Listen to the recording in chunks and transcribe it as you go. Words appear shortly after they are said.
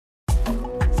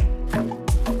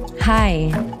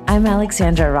Hi, I'm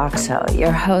Alexandra Roxo,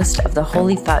 your host of the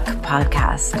Holy Fuck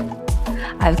podcast.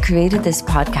 I've created this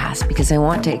podcast because I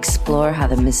want to explore how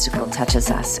the mystical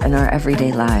touches us in our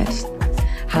everyday lives,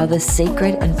 how the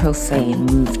sacred and profane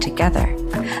move together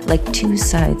like two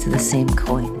sides of the same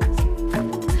coin.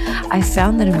 I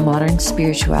found that in modern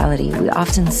spirituality, we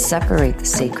often separate the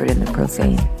sacred and the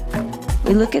profane.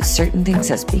 We look at certain things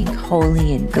as being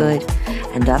holy and good,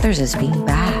 and others as being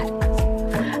bad.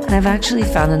 And I've actually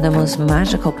found that the most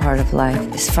magical part of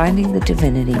life is finding the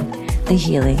divinity, the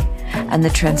healing, and the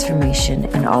transformation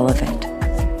in all of it.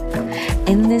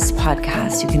 In this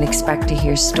podcast, you can expect to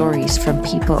hear stories from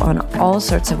people on all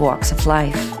sorts of walks of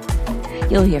life.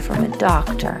 You'll hear from a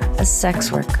doctor, a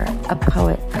sex worker, a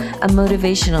poet, a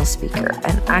motivational speaker,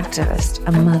 an activist,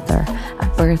 a mother,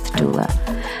 a birth doula,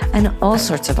 and all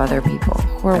sorts of other people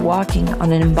who are walking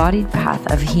on an embodied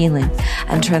path of healing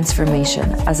and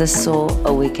transformation as a soul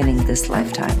awakening this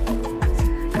lifetime.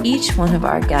 Each one of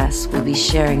our guests will be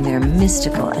sharing their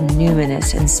mystical and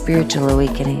numinous and spiritual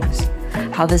awakenings,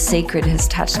 how the sacred has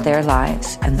touched their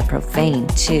lives and the profane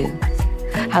too,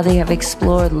 how they have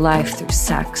explored life through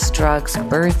sex, drugs,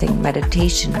 birthing,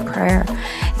 meditation, prayer,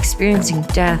 experiencing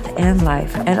death and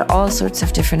life, and all sorts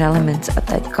of different elements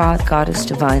that God, Goddess,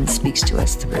 Divine speaks to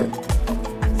us through.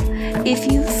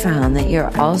 If you found that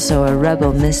you're also a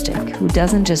rebel mystic who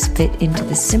doesn't just fit into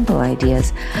the simple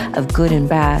ideas of good and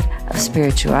bad of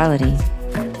spirituality,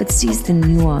 but sees the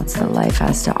nuance that life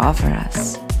has to offer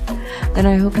us, then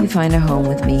I hope you find a home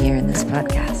with me here in this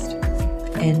podcast.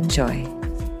 Enjoy.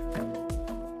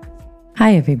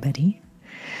 Hi, everybody.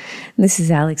 This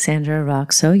is Alexandra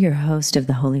Roxo, your host of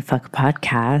the Holy Fuck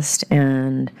podcast,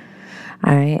 and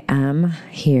I am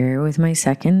here with my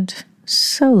second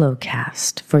solo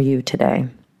cast for you today.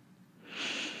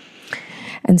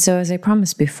 And so, as I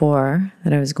promised before,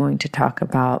 that I was going to talk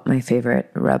about my favorite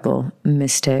rebel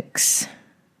mystics,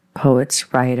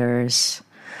 poets, writers,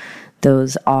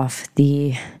 those off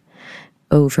the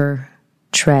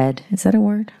over-tread, is that a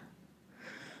word?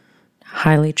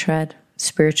 Highly tread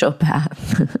spiritual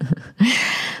path.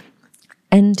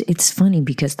 And it's funny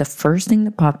because the first thing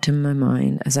that popped in my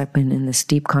mind as I've been in this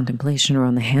deep contemplation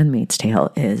around The Handmaid's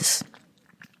Tale is,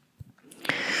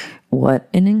 what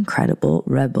an incredible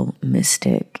rebel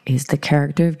mystic is the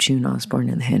character of June Osborne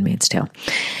in The Handmaid's Tale.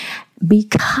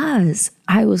 Because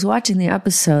I was watching the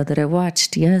episode that I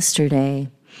watched yesterday,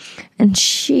 and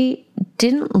she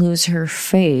didn't lose her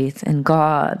faith in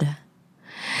God.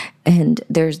 And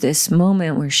there's this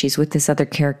moment where she's with this other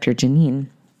character, Janine,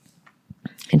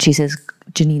 and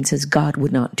Janine says, God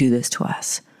would not do this to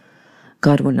us.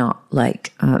 God would not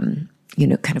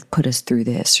kind of put us through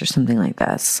this or something like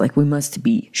that. It's like we must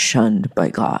be shunned by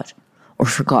God or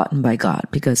forgotten by God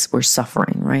because we're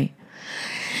suffering, right?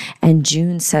 And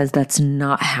June says that's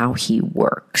not how he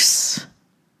works.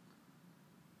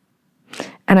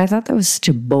 And I thought that was such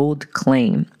a bold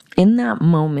claim. In that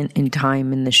moment in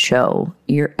time in the show,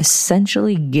 you're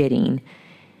essentially getting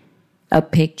a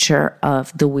picture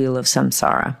of the wheel of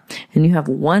samsara. And you have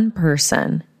one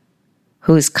person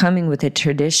who is coming with a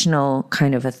traditional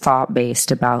kind of a thought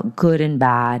based about good and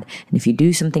bad. And if you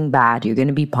do something bad, you're going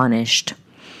to be punished.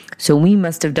 So we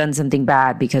must have done something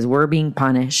bad because we're being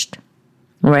punished,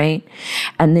 right?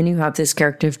 And then you have this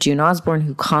character of June Osborne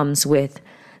who comes with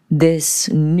this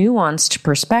nuanced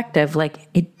perspective, like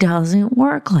it doesn't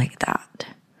work like that.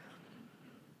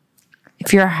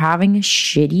 If you're having a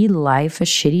shitty life, a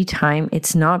shitty time,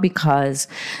 it's not because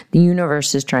the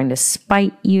universe is trying to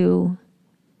spite you.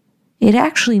 It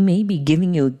actually may be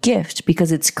giving you a gift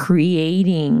because it's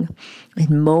creating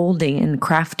and molding and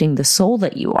crafting the soul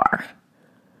that you are.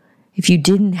 If you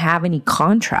didn't have any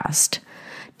contrast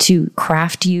to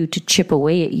craft you, to chip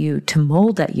away at you, to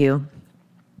mold at you,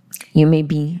 you may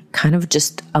be kind of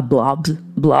just a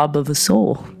blob of a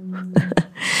soul.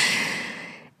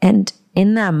 And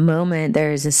in that moment,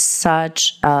 there is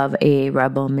such of a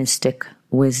rebel mystic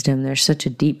wisdom. There's such a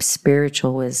deep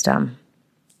spiritual wisdom.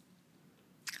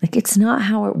 Like, it's not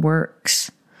how it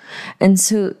works. And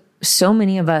so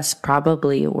many of us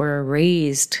probably were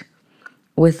raised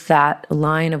with that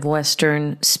line of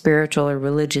Western spiritual or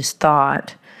religious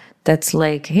thought that's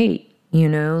like, hey,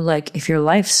 like if your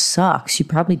life sucks, you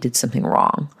probably did something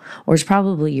wrong, or it's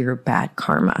probably your bad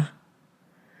karma.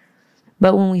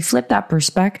 But when we flip that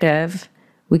perspective,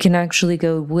 we can actually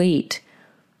go, wait,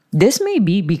 this may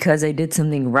be because I did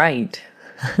something right.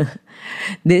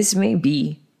 This may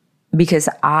be because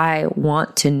I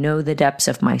want to know the depths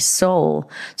of my soul.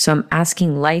 So I'm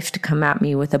asking life to come at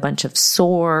me with a bunch of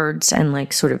swords and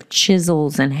like sort of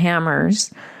chisels and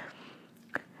hammers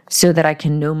so that I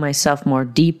can know myself more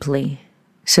deeply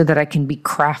so that I can be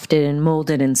crafted and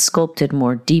molded and sculpted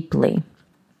more deeply.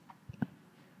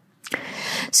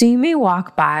 So you may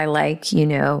walk by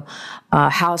a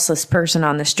houseless person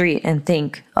on the street and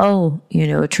think, a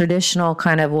traditional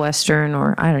kind of Western,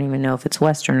 or I don't even know if it's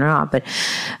Western or not, but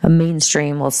a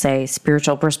mainstream, will say,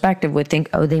 spiritual perspective would think,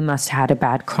 they must have had a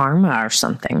bad karma or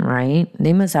something, right?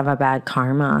 They must have a bad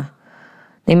karma.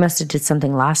 They must have did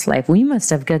something last life. We must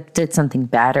have did something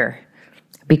better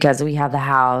because we have the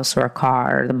house or a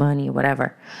car or the money or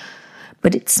whatever.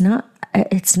 But it's not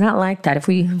like that. If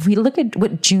we look at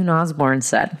what June Osborne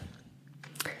said,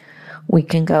 we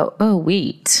can go,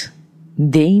 wait,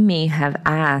 they may have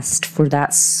asked for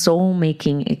that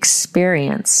soul-making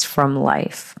experience from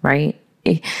life, right?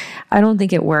 I don't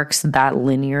think it works that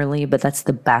linearly, but that's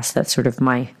the best that sort of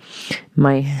my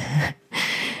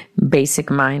basic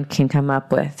mind can come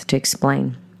up with to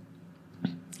explain.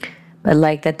 But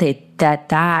like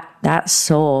that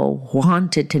soul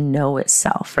wanted to know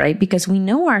itself, right? Because we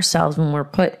know ourselves when we're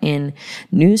put in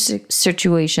new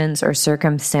situations or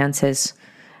circumstances,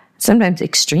 sometimes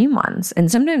extreme ones,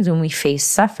 and sometimes when we face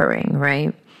suffering,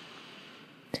 right?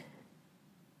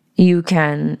 You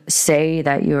can say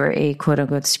that you're a quote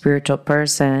unquote spiritual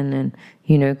person and,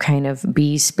 kind of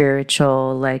be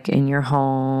spiritual, like in your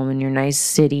home, in your nice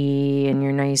city, and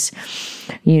your nice,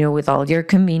 with all your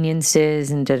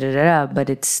conveniences and but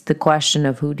it's the question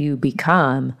of who do you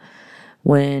become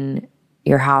when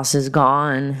your house is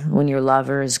gone, when your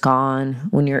lover is gone,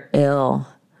 when you're ill,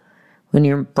 when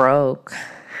you're broke.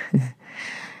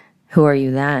 Who are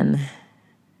you then?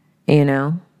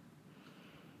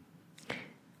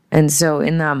 And so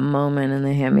in that moment in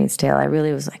The Handmaid's Tale, I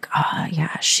really was like,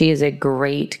 she is a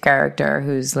great character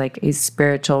who's like a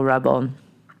spiritual rebel,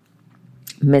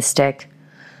 mystic,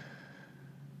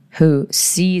 who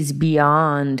sees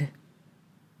beyond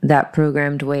that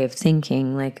programmed way of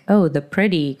thinking, like, the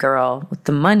pretty girl with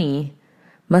the money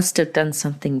must have done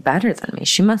something better than me.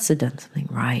 She must have done something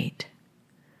right.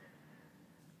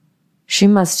 She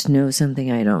must know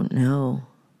something I don't know.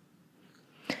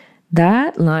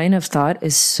 That line of thought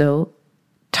is so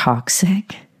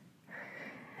toxic.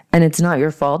 And it's not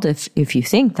your fault if you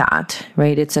think that,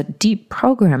 right? It's a deep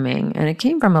programming, and it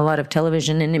came from a lot of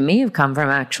television, and it may have come from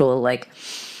actual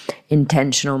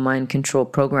intentional mind control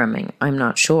programming. I'm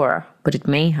not sure, but it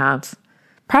may have.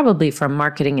 Probably from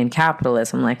marketing and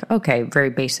capitalism, okay, very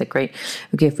basic, right?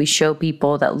 Okay, if we show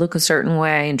people that look a certain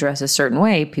way and dress a certain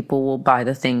way, people will buy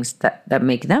the things that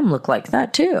make them look like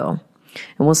that too.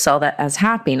 And we'll sell that as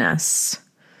happiness.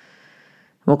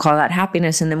 We'll call that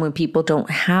happiness. And then when people don't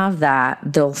have that,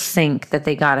 they'll think that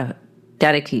they got to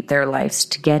dedicate their lives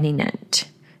to getting it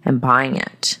and buying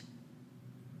it.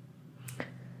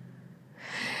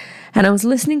 And I was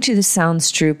listening to the Sounds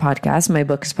True podcast. My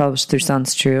book is published through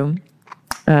Sounds True.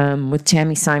 With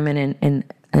Tami Simon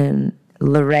and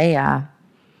Larea,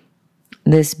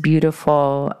 this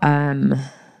beautiful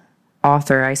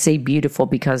author. I say beautiful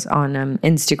because on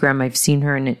Instagram, I've seen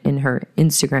her in her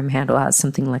Instagram handle has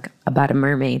something like about a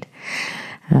mermaid.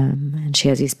 And she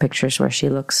has these pictures where she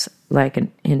looks like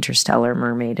an interstellar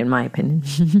mermaid, in my opinion.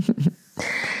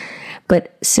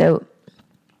 But so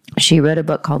she wrote a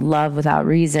book called Love Without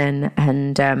Reason,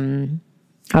 and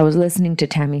I was listening to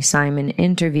Tami Simon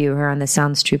interview her on the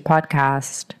Sounds True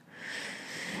podcast,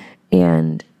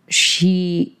 and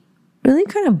she really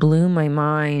kind of blew my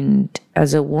mind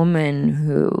as a woman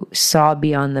who saw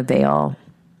beyond the veil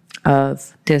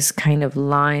of this kind of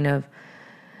line of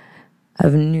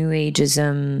New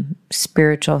Ageism,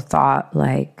 spiritual thought,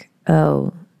 like,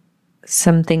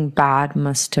 something bad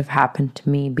must have happened to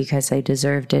me because I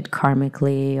deserved it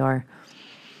karmically, or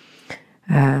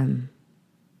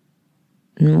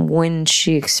when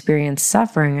she experienced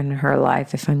suffering in her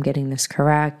life, if I'm getting this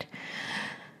correct,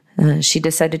 she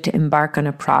decided to embark on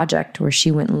a project where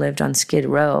she went and lived on Skid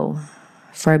Row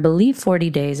for, I believe, 40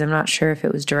 days. I'm not sure if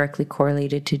it was directly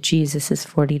correlated to Jesus's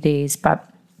 40 days,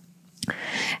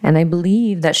 and I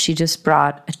believe that she just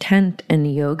brought a tent and a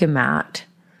yoga mat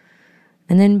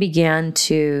and then began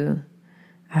to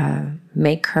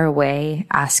make her way,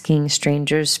 asking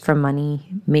strangers for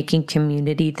money, making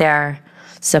community there,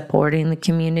 supporting the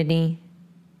community,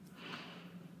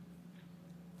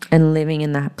 and living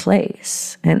in that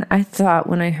place. And I thought,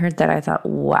 when I heard that, I thought,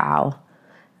 wow,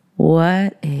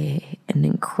 what an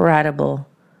incredible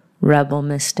rebel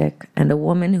mystic, and a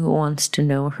woman who wants to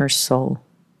know her soul.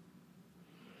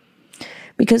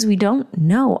 Because we don't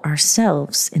know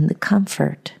ourselves in the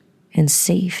comfort and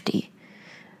safety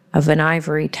of an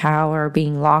ivory tower,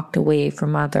 being locked away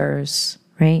from others,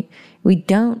 right? We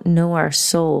don't know our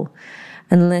soul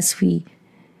unless we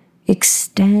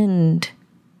extend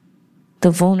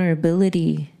the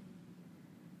vulnerability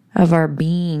of our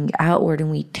being outward,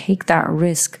 and we take that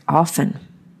risk often.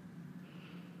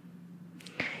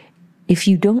 If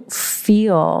you don't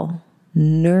feel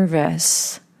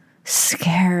nervous,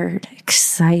 scared,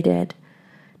 excited,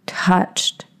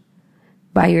 touched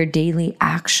by your daily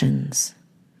actions,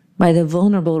 by the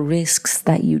vulnerable risks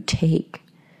that you take,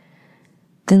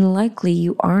 then likely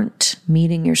you aren't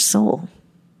meeting your soul.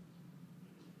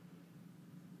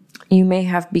 You may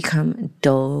have become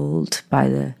dulled by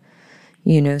the,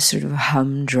 sort of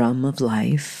humdrum of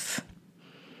life.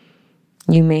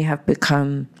 You may have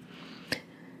become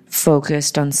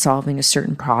focused on solving a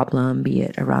certain problem, be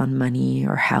it around money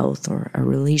or health or a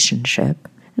relationship.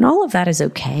 And all of that is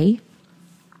okay.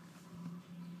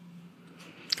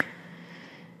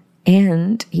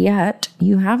 And yet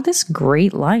you have this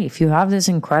great life. You have this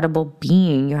incredible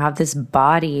being. You have this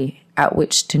body at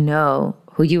which to know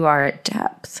who you are at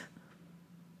depth.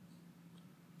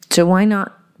 So why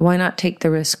not take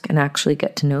the risk and actually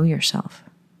get to know yourself?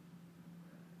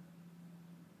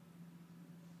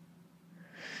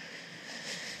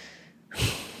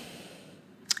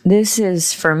 This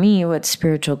is, for me, what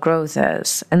spiritual growth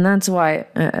is. And that's why,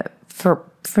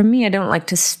 for me, I don't like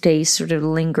to stay sort of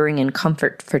lingering in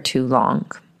comfort for too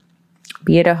long.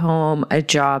 Be it a home, a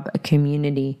job, a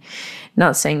community.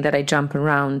 Not saying that I jump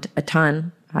around a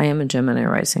ton. I am a Gemini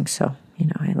rising, so,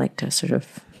 I like to sort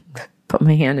of put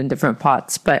my hand in different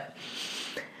pots. But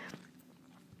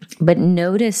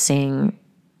noticing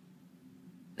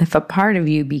if a part of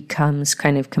you becomes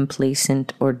kind of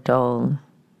complacent or dull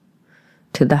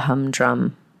to the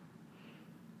humdrum,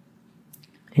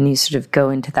 and you sort of go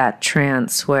into that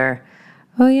trance where,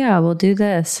 oh yeah, we'll do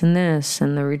this, and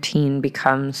the routine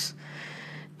becomes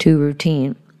too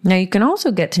routine. Now, you can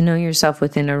also get to know yourself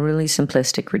within a really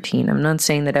simplistic routine. I'm not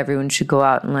saying that everyone should go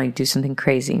out and do something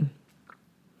crazy.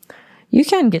 You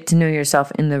can get to know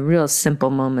yourself in the real simple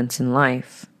moments in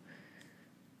life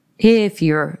if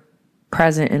you're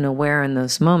present and aware in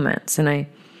those moments. And I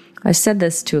said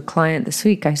this to a client this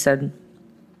week. I said,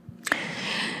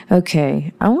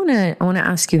 okay, I want to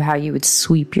ask you how you would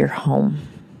sweep your home.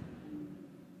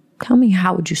 Tell me,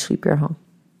 how would you sweep your home?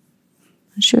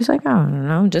 And she was like, I don't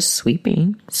know, just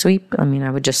sweeping. Sweep. I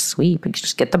would just sweep. I could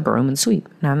just get the broom and sweep.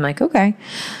 And I'm like, okay.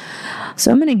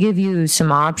 So I'm going to give you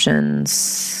some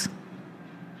options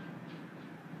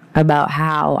about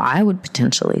how I would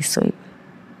potentially sweep.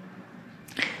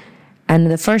 And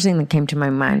the first thing that came to my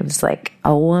mind was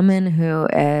a woman who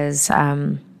is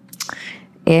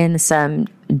in some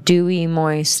dewy,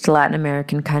 moist Latin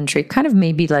American country, kind of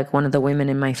maybe like one of the women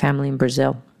in my family in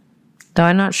Brazil. Though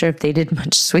I'm not sure if they did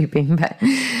much sweeping, but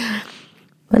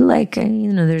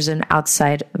there's an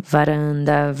outside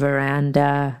veranda,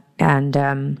 and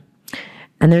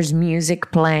there's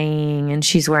music playing, and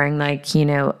she's wearing a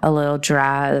little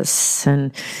dress,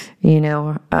 and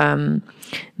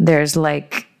there's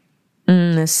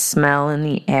the smell in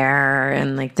the air,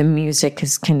 and the music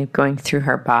is kind of going through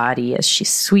her body as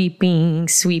she's sweeping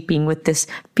with this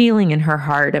feeling in her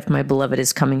heart of, my beloved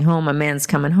is coming home, my man's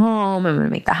coming home, I'm going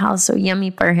to make the house so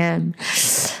yummy for him.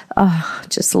 Oh,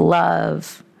 just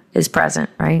love is present,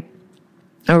 right?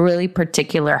 A really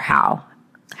particular how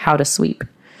to sweep.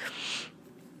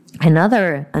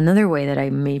 Another way that I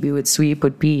maybe would sweep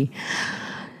would be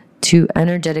to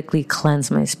energetically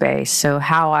cleanse my space. So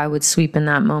how I would sweep in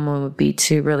that moment would be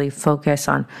to really focus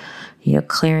on,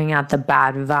 clearing out the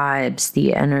bad vibes,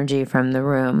 the energy from the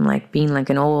room, being like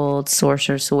an old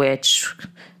sorcerer's witch,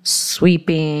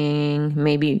 sweeping,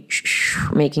 maybe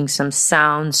making some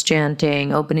sounds,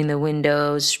 chanting, opening the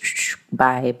windows,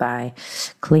 bye,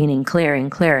 cleaning,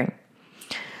 clearing.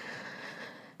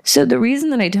 So the reason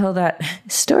that I tell that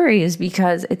story is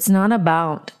because it's not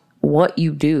about what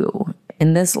you do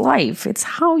in this life. It's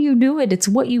how you do it. It's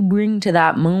what you bring to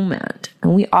that moment.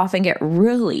 And we often get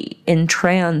really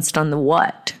entranced on the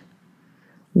what.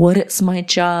 What is my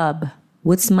job?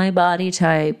 What's my body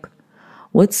type?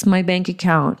 What's my bank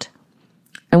account?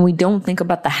 And we don't think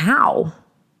about the how,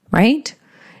 right?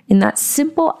 In that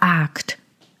simple act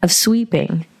of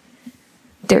sweeping,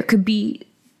 there could be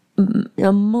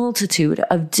a multitude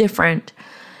of different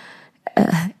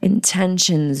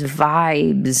intentions,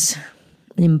 vibes,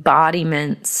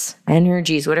 embodiments,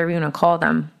 energies, whatever you want to call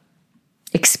them,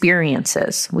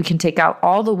 experiences. We can take out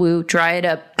all the woo, dry it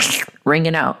up, ring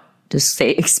it out, just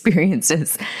say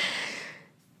experiences.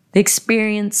 The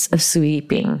experience of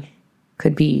sweeping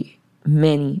could be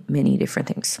many, many different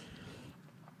things.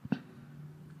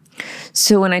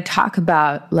 So when I talk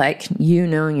about you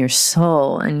knowing your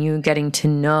soul and you getting to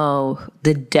know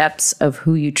the depths of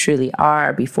who you truly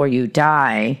are before you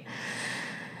die,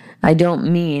 I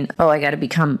don't mean, I got to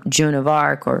become Joan of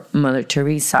Arc or Mother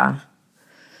Teresa.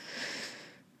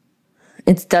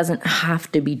 It doesn't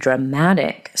have to be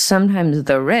dramatic. Sometimes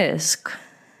the risk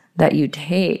that you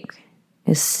take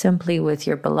is simply with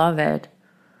your beloved.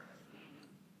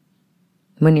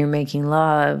 When you're making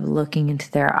love, looking into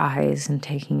their eyes and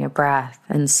taking a breath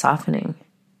and softening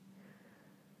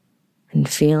and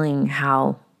feeling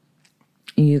how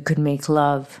you could make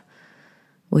love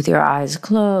with your eyes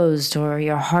closed or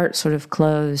your heart sort of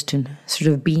closed and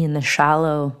sort of be in the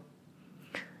shallow,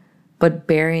 but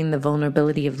bearing the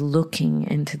vulnerability of looking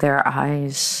into their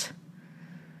eyes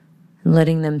and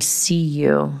letting them see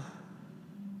you,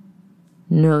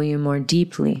 know you more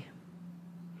deeply.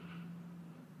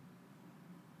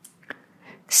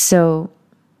 So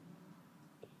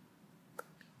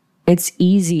it's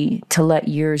easy to let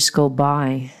years go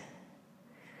by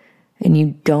and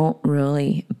you don't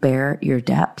really bear your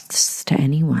depths to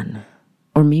anyone,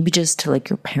 or maybe just to like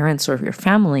your parents or your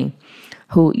family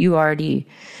who you already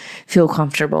feel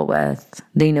comfortable with.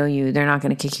 They know you. They're not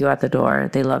going to kick you out the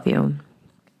door. They love you.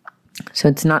 So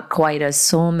it's not quite as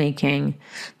soul-making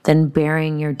than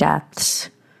bearing your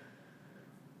depths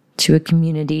to a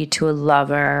community, to a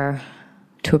lover,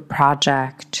 to a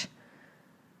project,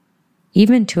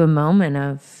 even to a moment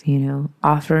of,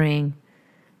 offering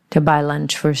to buy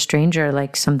lunch for a stranger,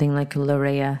 like something like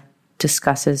Larea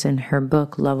discusses in her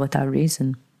book, Love Without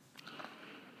Reason.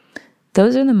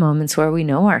 Those are the moments where we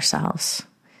know ourselves.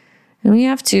 And we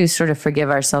have to sort of forgive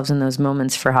ourselves in those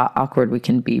moments for how awkward we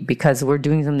can be because we're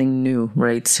doing something new,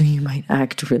 right? So you might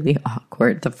act really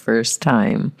awkward the first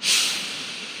time.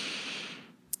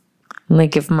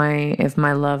 Like if my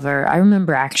lover, I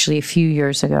remember actually a few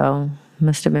years ago,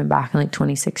 must have been back in like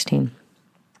 2016.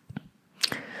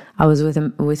 I was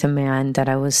with a man that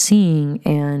I was seeing,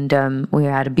 and we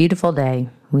had a beautiful day.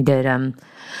 We did a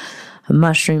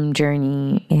mushroom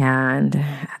journey, and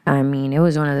I mean, it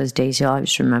was one of those days you'll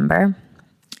always remember.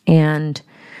 And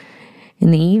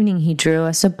in the evening, he drew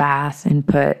us a bath and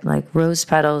put like rose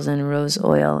petals and rose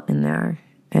oil in there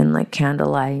and like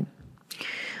candlelight.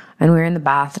 And we were in the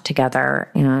bath together,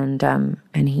 and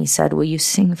he said, "Will you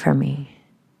sing for me?"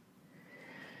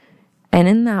 And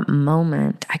in that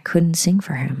moment, I couldn't sing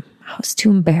for him. I was too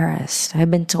embarrassed. I've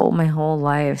been told my whole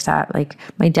life that, like,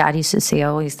 my dad used to say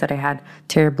always that I had a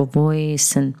terrible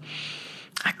voice, and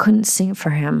I couldn't sing for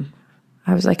him.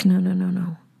 I was like, no,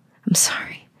 I'm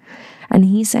sorry. And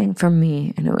he sang for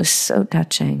me, and it was so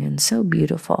touching and so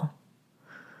beautiful.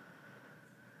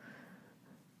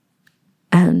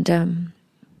 And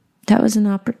that was an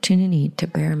opportunity to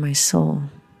bare my soul,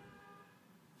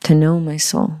 to know my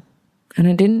soul. And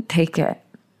I didn't take it.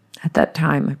 At that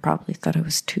time, I probably thought I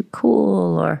was too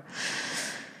cool or,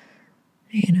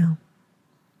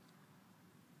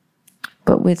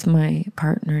 But with my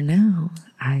partner now,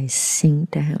 I sing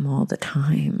to him all the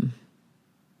time.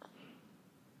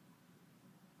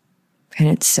 And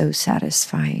it's so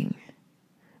satisfying.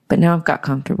 But now I've got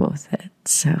comfortable with it.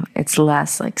 So it's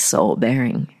less like soul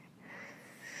bearing.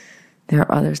 There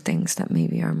are other things that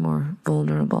maybe are more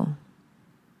vulnerable.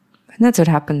 And that's what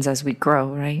happens as we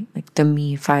grow, right? Like the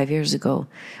me 5 years ago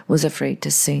was afraid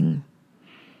to sing.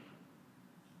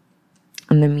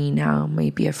 And the me now may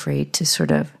be afraid to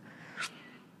sort of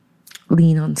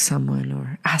lean on someone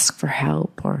or ask for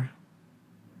help or,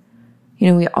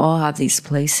 we all have these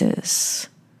places.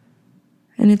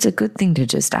 And it's a good thing to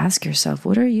just ask yourself,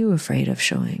 what are you afraid of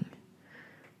showing?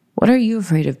 What are you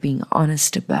afraid of being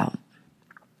honest about?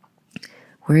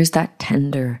 Where is that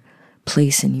tender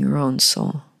place in your own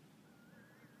soul?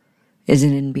 Is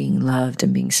it in being loved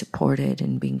and being supported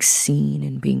and being seen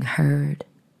and being heard?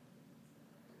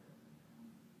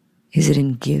 Is it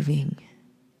in giving?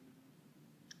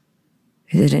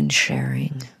 Is it in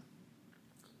sharing?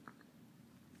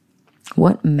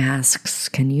 What masks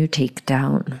can you take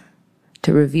down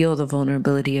to reveal the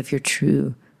vulnerability of your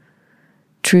true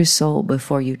soul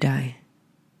before you die?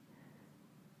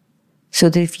 So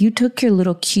that if you took your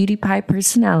little cutie pie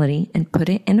personality and put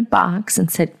it in a box and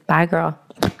said, "Bye, girl,"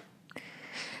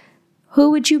 who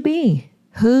would you be?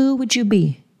 Who would you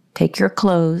be? Take your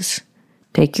clothes,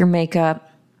 take your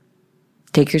makeup,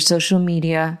 take your social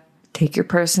media, take your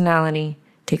personality,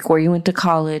 take where you went to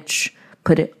college,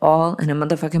 put it all in a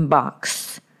motherfucking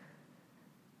box.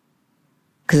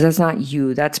 Because that's not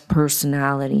you, that's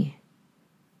personality.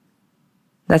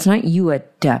 That's not you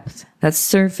at depth. That's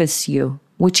surface you,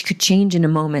 which could change in a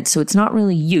moment. So it's not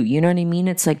really you know what I mean?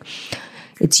 It's like,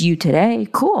 it's you today,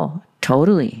 cool,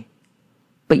 totally.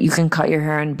 But you can cut your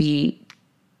hair and be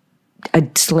a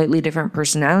slightly different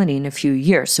personality in a few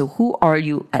years. So who are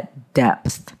you at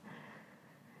depth?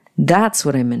 That's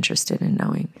what I'm interested in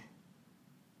knowing.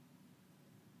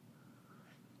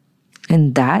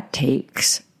 And that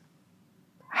takes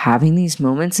having these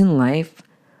moments in life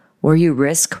where you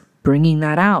risk bringing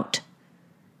that out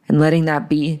and letting that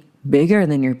be bigger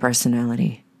than your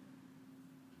personality.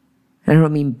 I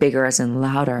don't mean bigger as in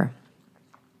louder.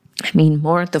 I mean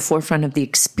more at the forefront of the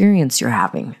experience you're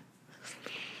having.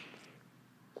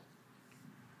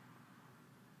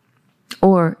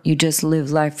 Or you just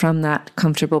live life from that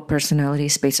comfortable personality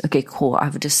space. Okay, cool.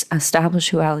 I've just established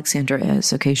who Alexandra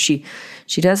is. Okay, she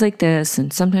does like this,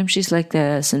 and sometimes she's like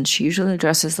this, and she usually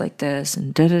dresses like this,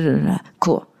 and da-da-da-da.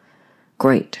 Cool.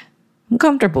 Great. I'm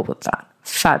comfortable with that.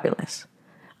 Fabulous.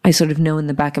 I sort of know in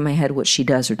the back of my head what she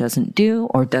does or doesn't do,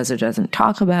 or does or doesn't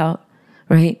talk about,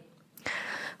 right?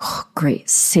 Oh, great.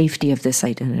 Safety of this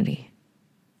identity.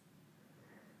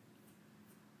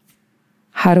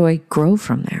 How do I grow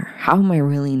from there? How am I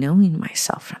really knowing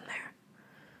myself from there?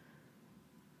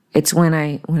 It's when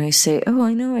I say, oh,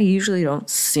 I know I usually don't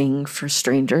sing for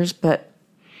strangers, but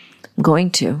I'm going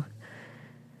to.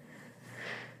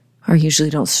 Or I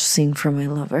usually don't sing for my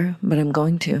lover, but I'm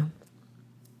going to.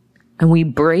 And we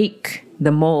break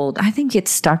the mold. I think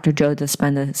it's Dr. Joe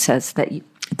Dispenza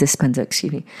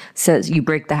says you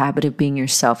break the habit of being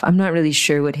yourself. I'm not really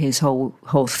sure what his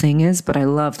whole thing is, but I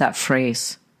love that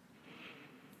phrase.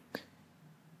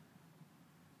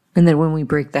 And then when we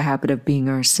break the habit of being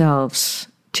ourselves,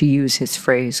 to use his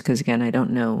phrase, because again, I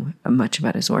don't know much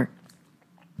about his work.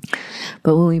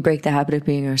 But when we break the habit of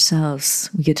being ourselves,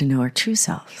 we get to know our true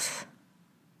selves.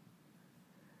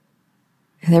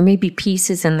 And there may be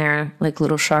pieces in there, like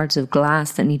little shards of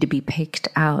glass that need to be picked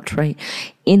out, right?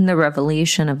 In the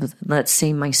revelation of, let's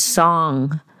say, my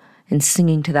song and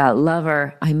singing to that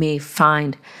lover, I may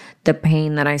find the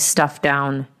pain that I stuffed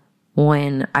down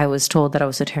when I was told that I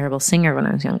was a terrible singer when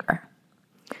I was younger.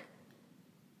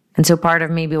 And so part of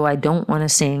maybe why I don't want to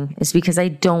sing is because I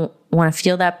don't want to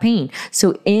feel that pain.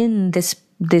 So in this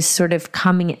sort of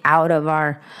coming out of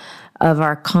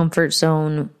our comfort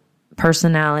zone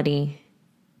personality,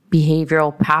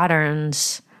 behavioral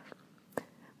patterns,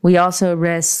 we also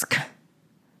risk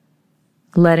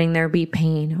letting there be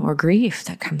pain or grief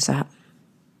that comes up.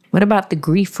 What about the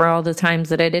grief for all the times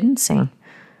that I didn't sing?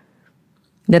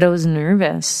 That I was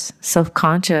nervous,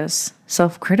 self-conscious,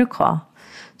 self-critical.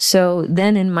 So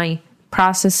then in my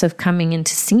process of coming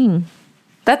into singing,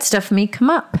 that stuff may come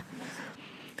up.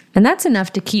 And that's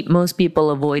enough to keep most people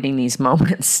avoiding these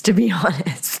moments, to be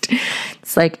honest.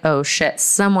 It's like, oh shit,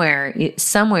 somewhere,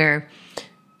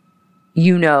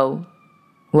 you know,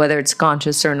 whether it's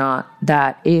conscious or not,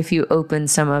 that if you open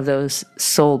some of those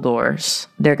soul doors,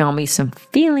 there are going to be some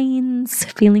feelings.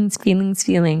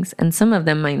 And some of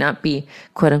them might not be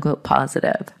quote unquote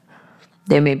positive.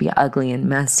 They may be ugly and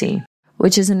messy,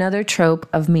 which is another trope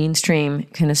of mainstream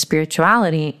kind of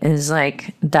spirituality, is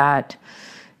like that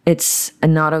it's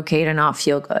not okay to not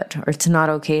feel good, or it's not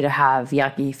okay to have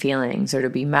yucky feelings or to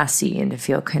be messy and to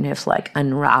feel kind of like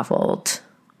unraveled.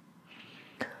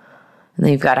 And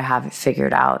then you've got to have it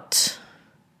figured out.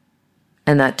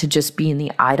 And that to just be in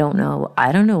the I don't know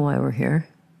why we're here.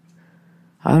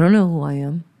 I don't know who I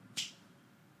am.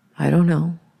 I don't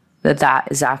know. That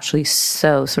is actually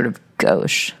so sort of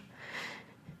gauche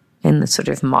in the sort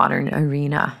of modern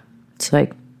arena. It's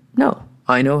like, no,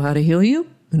 I know how to heal you,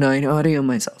 and I know how to heal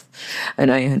myself.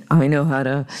 And I know how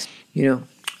to,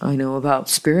 I know about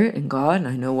spirit and God, and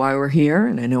I know why we're here,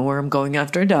 and I know where I'm going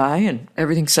after I die, and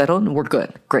everything's settled, and we're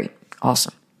good. Great.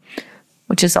 Awesome.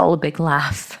 Which is all a big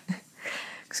laugh.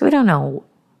 Because we don't know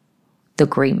the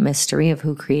great mystery of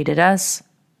who created us,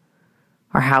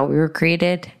 or how we were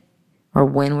created, or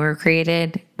when we were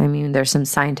created. I mean, there's some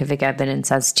scientific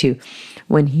evidence as to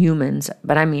when humans,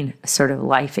 but I mean sort of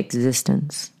life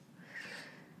existence.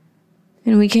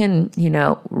 And we can,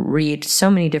 read so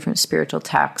many different spiritual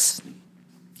texts.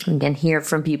 We can hear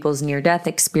from people's near-death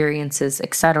experiences,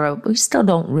 etc. But we still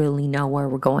don't really know where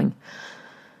we're going.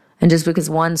 And just because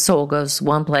one soul goes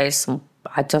one place,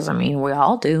 that doesn't mean we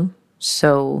all do.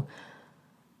 So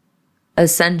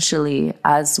essentially,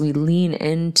 as we lean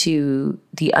into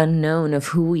the unknown of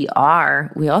who we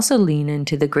are, we also lean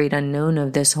into the great unknown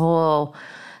of this whole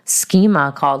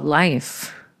schema called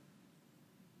life.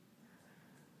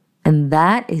 And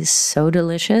that is so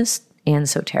delicious and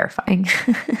so terrifying.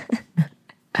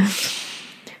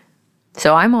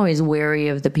 So I'm always wary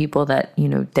of the people that,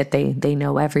 that they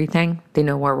know everything. They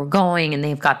know where we're going, and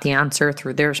they've got the answer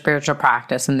through their spiritual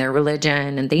practice and their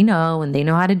religion, and they know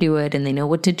how to do it, and they know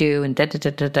what to do, and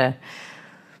da-da-da-da-da.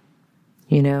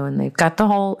 And they've got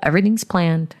everything's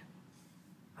planned.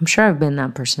 I'm sure I've been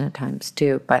that person at times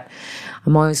too, but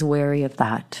I'm always wary of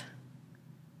that.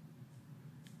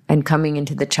 And coming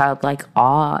into the childlike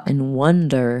awe and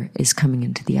wonder is coming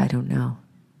into the I don't know.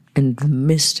 And the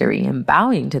mystery and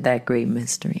bowing to that great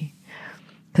mystery.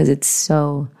 Because it's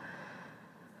so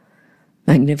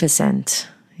magnificent.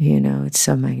 It's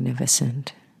so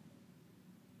magnificent.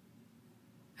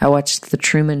 I watched The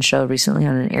Truman Show recently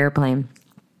on an airplane.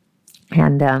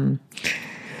 And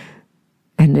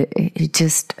it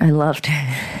just, I loved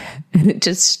it. And it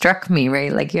just struck me,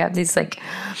 right? Like you have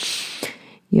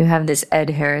this Ed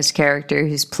Harris character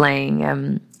who's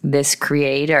playing this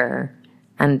creator,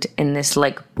 and in this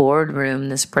like boardroom,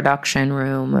 this production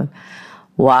room,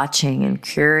 watching and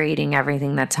curating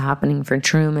everything that's happening for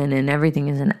Truman, and everything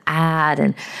is an ad,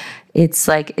 and it's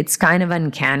kind of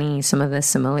uncanny, some of the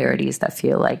similarities that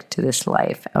feel like to this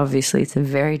life. Obviously, it's a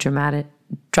very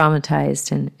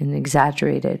dramatized and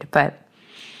exaggerated, but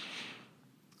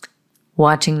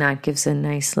watching that gives a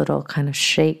nice little kind of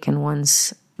shake in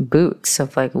one's boots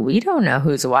of like, we don't know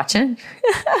who's watching.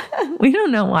 We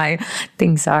don't know why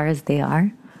things are as they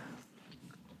are.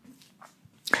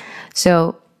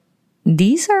 So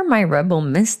these are my rebel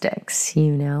mystics,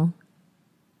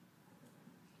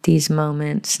 these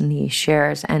moments and these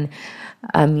shares. And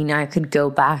I could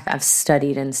go back. I've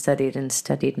studied and studied and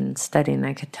studied and studied, and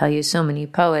I could tell you so many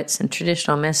poets and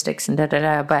traditional mystics and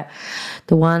but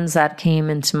the ones that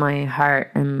came into my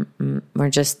heart were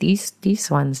just these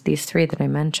ones, these three that I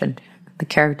mentioned. The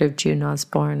character of June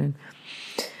Osborne and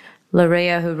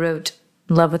Larea, who wrote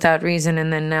Love Without Reason,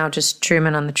 and then now just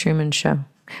Truman on The Truman Show.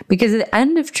 Because at the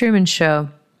end of Truman Show,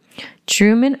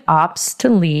 Truman opts to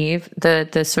leave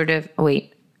the sort of,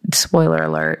 spoiler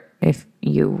alert, if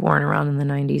you weren't around in the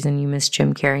 90s and you missed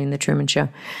Jim Carrey in The Truman Show.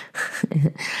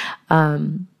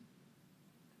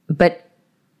 But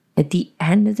at the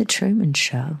end of The Truman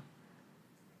Show,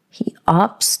 he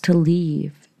opts to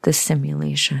leave the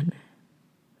simulation.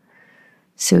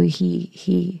 So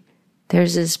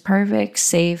there's this perfect,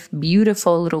 safe,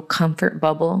 beautiful little comfort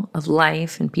bubble of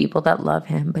life and people that love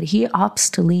him, but he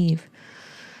opts to leave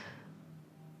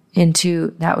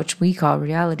into that which we call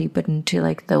reality, but into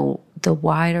like the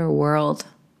wider world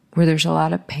where there's a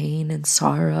lot of pain and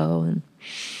sorrow and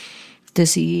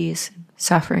disease and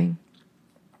suffering.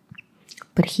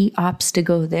 But he opts to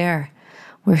go there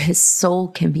where his soul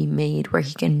can be made, where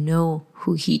he can know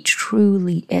who he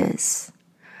truly is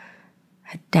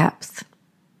at depth.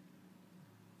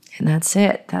 And that's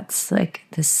it. That's like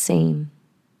the same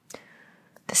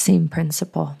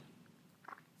principle.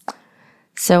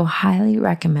 So highly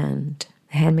recommend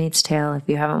The Handmaid's Tale if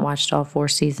you haven't watched all 4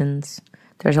 seasons.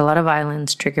 There's a lot of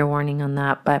violence, trigger warning on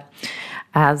that. But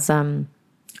as I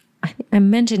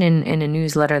mentioned in a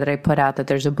newsletter that I put out that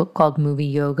there's a book called Movie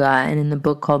Yoga. And in the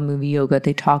book called Movie Yoga,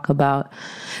 they talk about,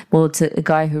 it's a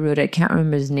guy who wrote it. I can't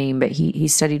remember his name, but he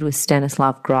studied with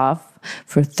Stanislav Grof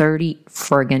for 30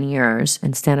 friggin' years.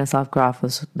 And Stanislav Grof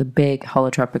was the big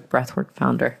holotropic breathwork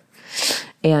founder.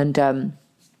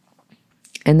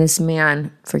 And this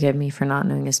man, forgive me for not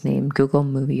knowing his name, Google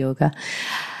Movie Yoga.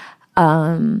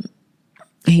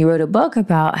 He wrote a book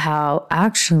about how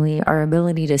actually our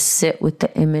ability to sit with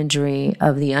the imagery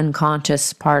of the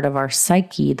unconscious part of our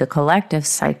psyche, the collective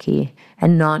psyche,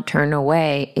 and not turn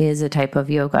away is a type of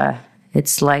yoga.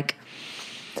 It's like,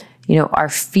 our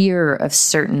fear of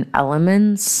certain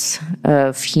elements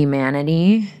of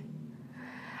humanity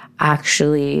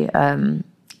actually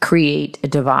create a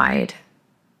divide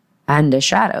and a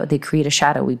shadow. They create a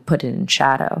shadow. We put it in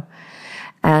shadow.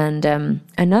 And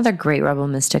another great rebel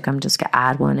mystic, I'm just going to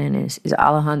add one in, is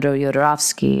Alejandro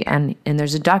Jodorowsky. And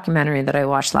there's a documentary that I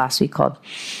watched last week called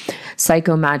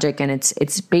Psycho Magic, and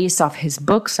it's based off his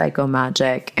book Psycho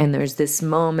Magic. And there's this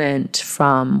moment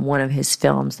from one of his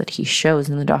films that he shows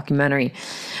in the documentary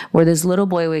where this little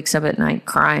boy wakes up at night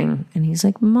crying, and he's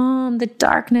like, "Mom, the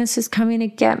darkness is coming to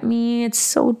get me. It's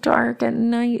so dark at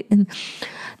night." And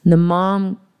the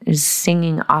mom is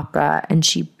singing opera, and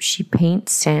she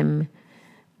paints him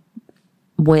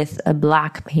with a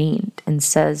black paint and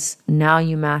says, "Now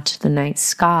you match the night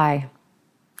sky.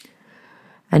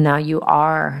 And now you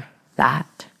are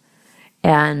that."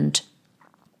 And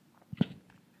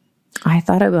I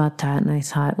thought about that, and I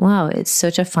thought, wow, it's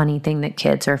such a funny thing that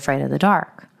kids are afraid of the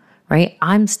dark, right?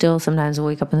 I'm still sometimes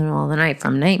wake up in the middle of the night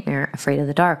from nightmare, afraid of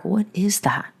the dark. What is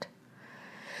that?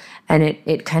 And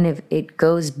it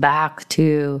goes back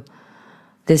to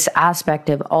this aspect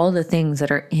of all the things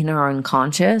that are in our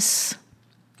unconscious,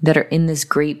 that are in this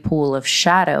great pool of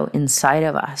shadow inside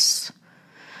of us.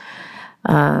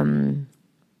 And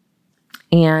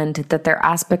that they're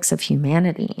aspects of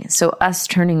humanity. So us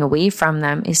turning away from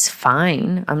them is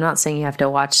fine. I'm not saying you have to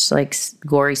watch like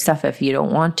gory stuff if you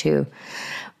don't want to.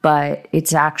 But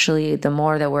it's actually the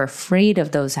more that we're afraid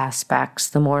of those aspects,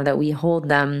 the more that we hold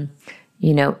them,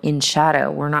 in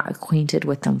shadow. We're not acquainted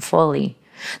with them fully.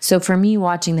 So for me,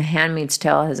 watching The Handmaid's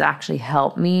Tale has actually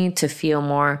helped me to feel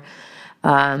more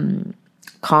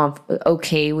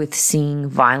okay with seeing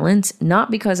violence, not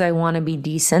because I want to be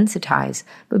desensitized,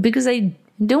 but because I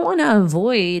don't want to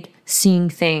avoid seeing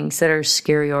things that are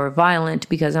scary or violent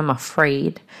because I'm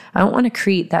afraid. I don't want to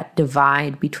create that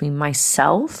divide between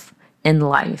myself and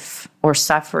life or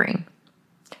suffering.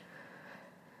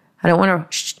 I don't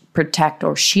want to protect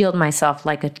or shield myself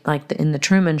like in the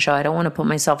Truman Show. I don't want to put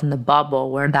myself in the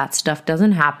bubble where that stuff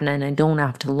doesn't happen and I don't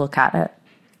have to look at it.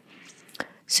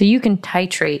 So you can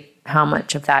titrate how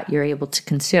much of that you're able to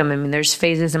consume. I mean, there's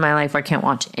phases in my life where I can't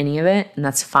watch any of it, and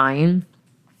that's fine.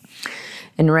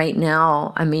 And right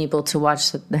now, I'm able to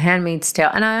watch The Handmaid's Tale.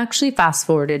 And I actually fast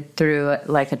forwarded through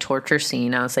like a torture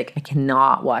scene. I was like, I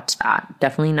cannot watch that.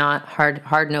 Definitely not.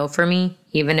 Hard no for me,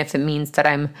 even if it means that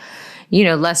I'm,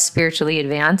 less spiritually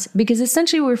advanced. Because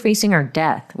essentially we're facing our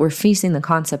death. We're facing the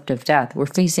concept of death. We're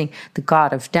facing the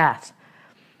God of death.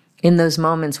 In those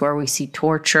moments where we see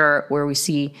torture, where we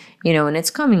see, and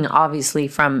it's coming obviously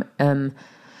from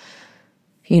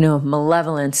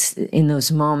malevolence in those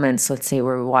moments, let's say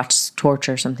where we watch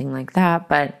torture or something like that,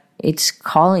 but it's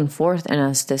calling forth in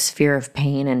us this fear of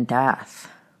pain and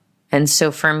death. And so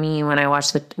for me, when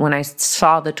I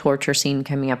saw the torture scene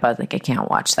coming up, I was like, I can't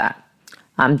watch that.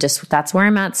 That's where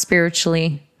I'm at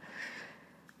spiritually.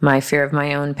 My fear of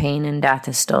my own pain and death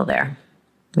is still there,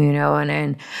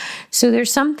 and so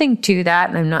there's something to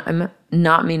that. And I'm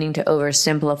not meaning to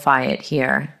oversimplify it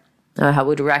here. I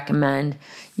would recommend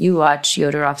you watch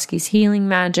Jodorowsky's Healing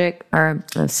Magic or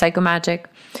Psychomagic.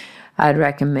 I'd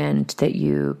recommend that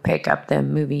you pick up the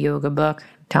movie yoga book.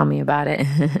 Tell me about it.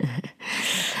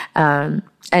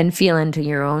 And feel into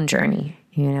your own journey,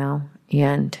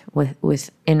 and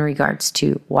with in regards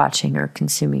to watching or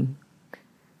consuming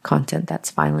content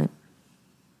that's violent.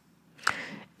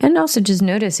 And also just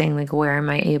noticing, like, where am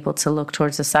I able to look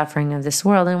towards the suffering of this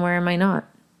world and where am I not?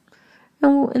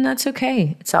 And that's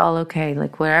okay. It's all okay.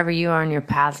 Like, wherever you are on your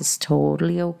path is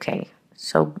totally okay.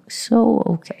 So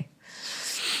okay.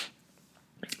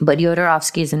 But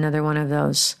Jodorowsky is another one of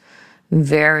those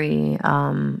very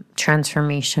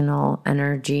transformational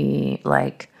energy.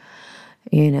 Like,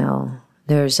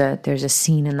 there's a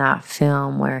scene in that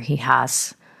film where he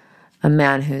has a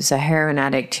man who's a heroin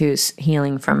addict who's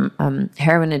healing from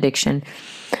heroin addiction.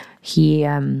 He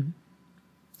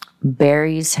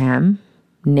buries him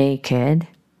naked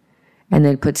and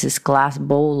then puts this glass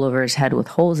bowl over his head with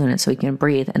holes in it so he can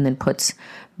breathe, and then puts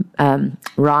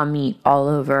raw meat all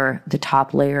over the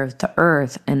top layer of the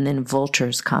earth, and then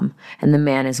vultures come. And the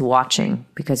man is watching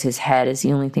because his head is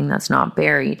the only thing that's not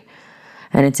buried.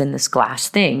 And it's in this glass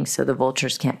thing, so the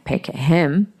vultures can't pick at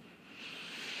him.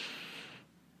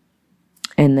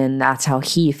 And then that's how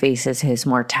he faces his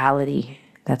mortality.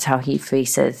 That's how he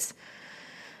faces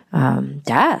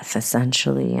death,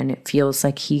 essentially. And it feels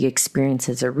like he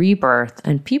experiences a rebirth.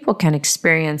 And people can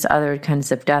experience other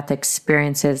kinds of death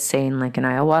experiences, say in like an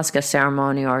ayahuasca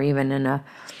ceremony or even in a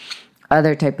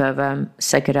other type of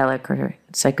psychedelic or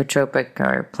psychotropic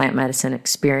or plant medicine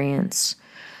experience.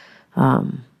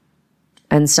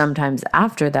 And sometimes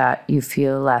after that, you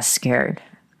feel less scared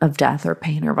of death or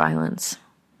pain or violence.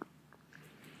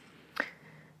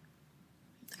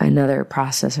 Another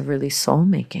process of really soul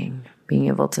making, being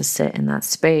able to sit in that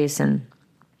space. And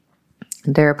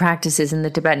there are practices in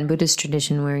the Tibetan Buddhist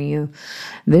tradition where you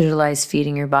visualize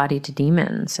feeding your body to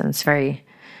demons. And it's very,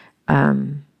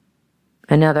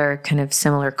 another kind of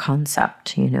similar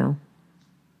concept,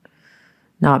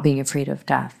 not being afraid of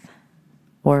death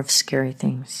or of scary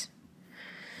things.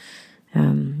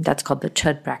 That's called the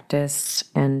Chud practice.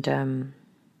 And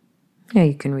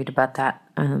you can read about that,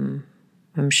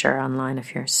 I'm sure, online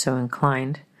if you're so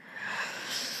inclined.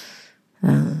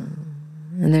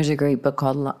 And there's a great book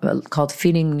called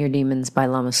Feeding Your Demons by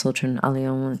Lama Sultan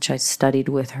Alion, which I studied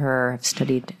with her. I've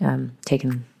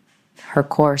taken her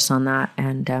course on that,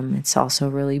 and it's also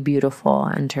really beautiful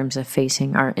in terms of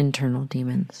facing our internal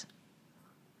demons.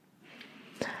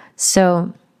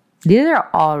 So these are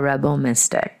all rebel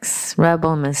mystics.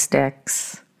 Rebel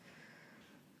mystics.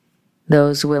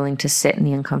 Those willing to sit in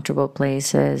the uncomfortable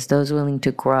places. Those willing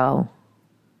to grow.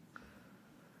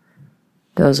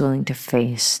 Those willing to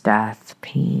face death,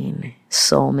 pain,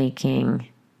 soul making,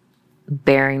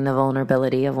 bearing the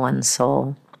vulnerability of one's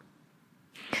soul.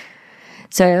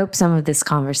 So I hope some of this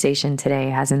conversation today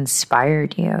has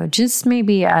inspired you, just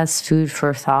maybe as food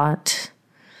for thought,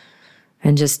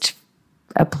 and just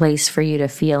a place for you to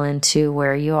feel into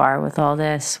where you are with all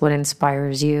this, what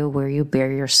inspires you, where you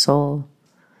bear your soul.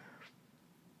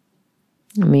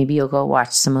 Maybe you'll go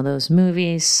watch some of those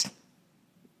movies.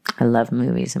 I love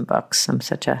movies and books. I'm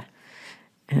such a,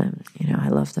 I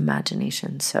love the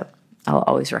imagination. So I'll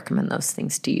always recommend those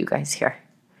things to you guys here.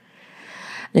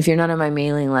 And if you're not on my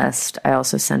mailing list, I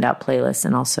also send out playlists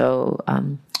and also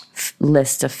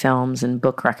lists of films and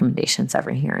book recommendations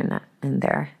every here and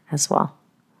there as well.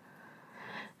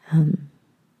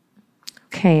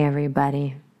 Okay,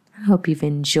 everybody. I hope you've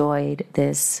enjoyed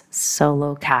this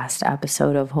solo cast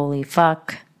episode of Holy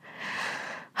Fuck.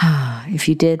 If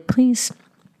you did, please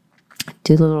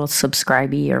do the little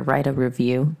subscribe-y or write a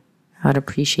review. I'd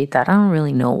appreciate that. I don't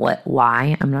really know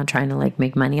why. I'm not trying to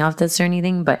make money off this or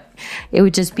anything, but it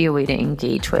would just be a way to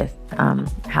engage with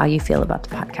how you feel about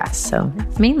the podcast. So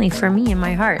mainly for me and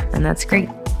my heart, and that's great.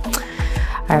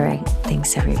 All right.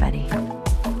 Thanks, everybody.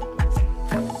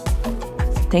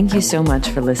 Thank you so much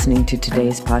for listening to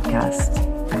today's podcast.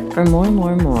 For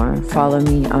more, follow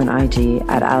me on IG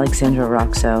at Alexandra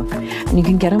Roxo, and you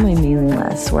can get on my mailing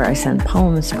list where I send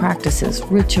poems, practices,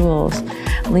 rituals,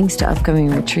 links to upcoming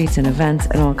retreats and events,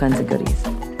 and all kinds of goodies.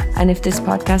 And if this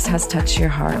podcast has touched your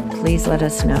heart, please let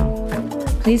us know.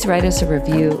 Please write us a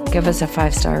review, give us a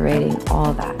 5-star rating,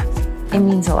 all that. It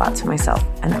means a lot to myself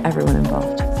and everyone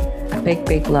involved. Big,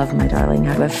 big love, my darling.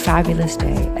 Have a fabulous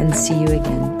day, and see you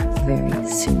again very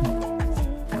soon.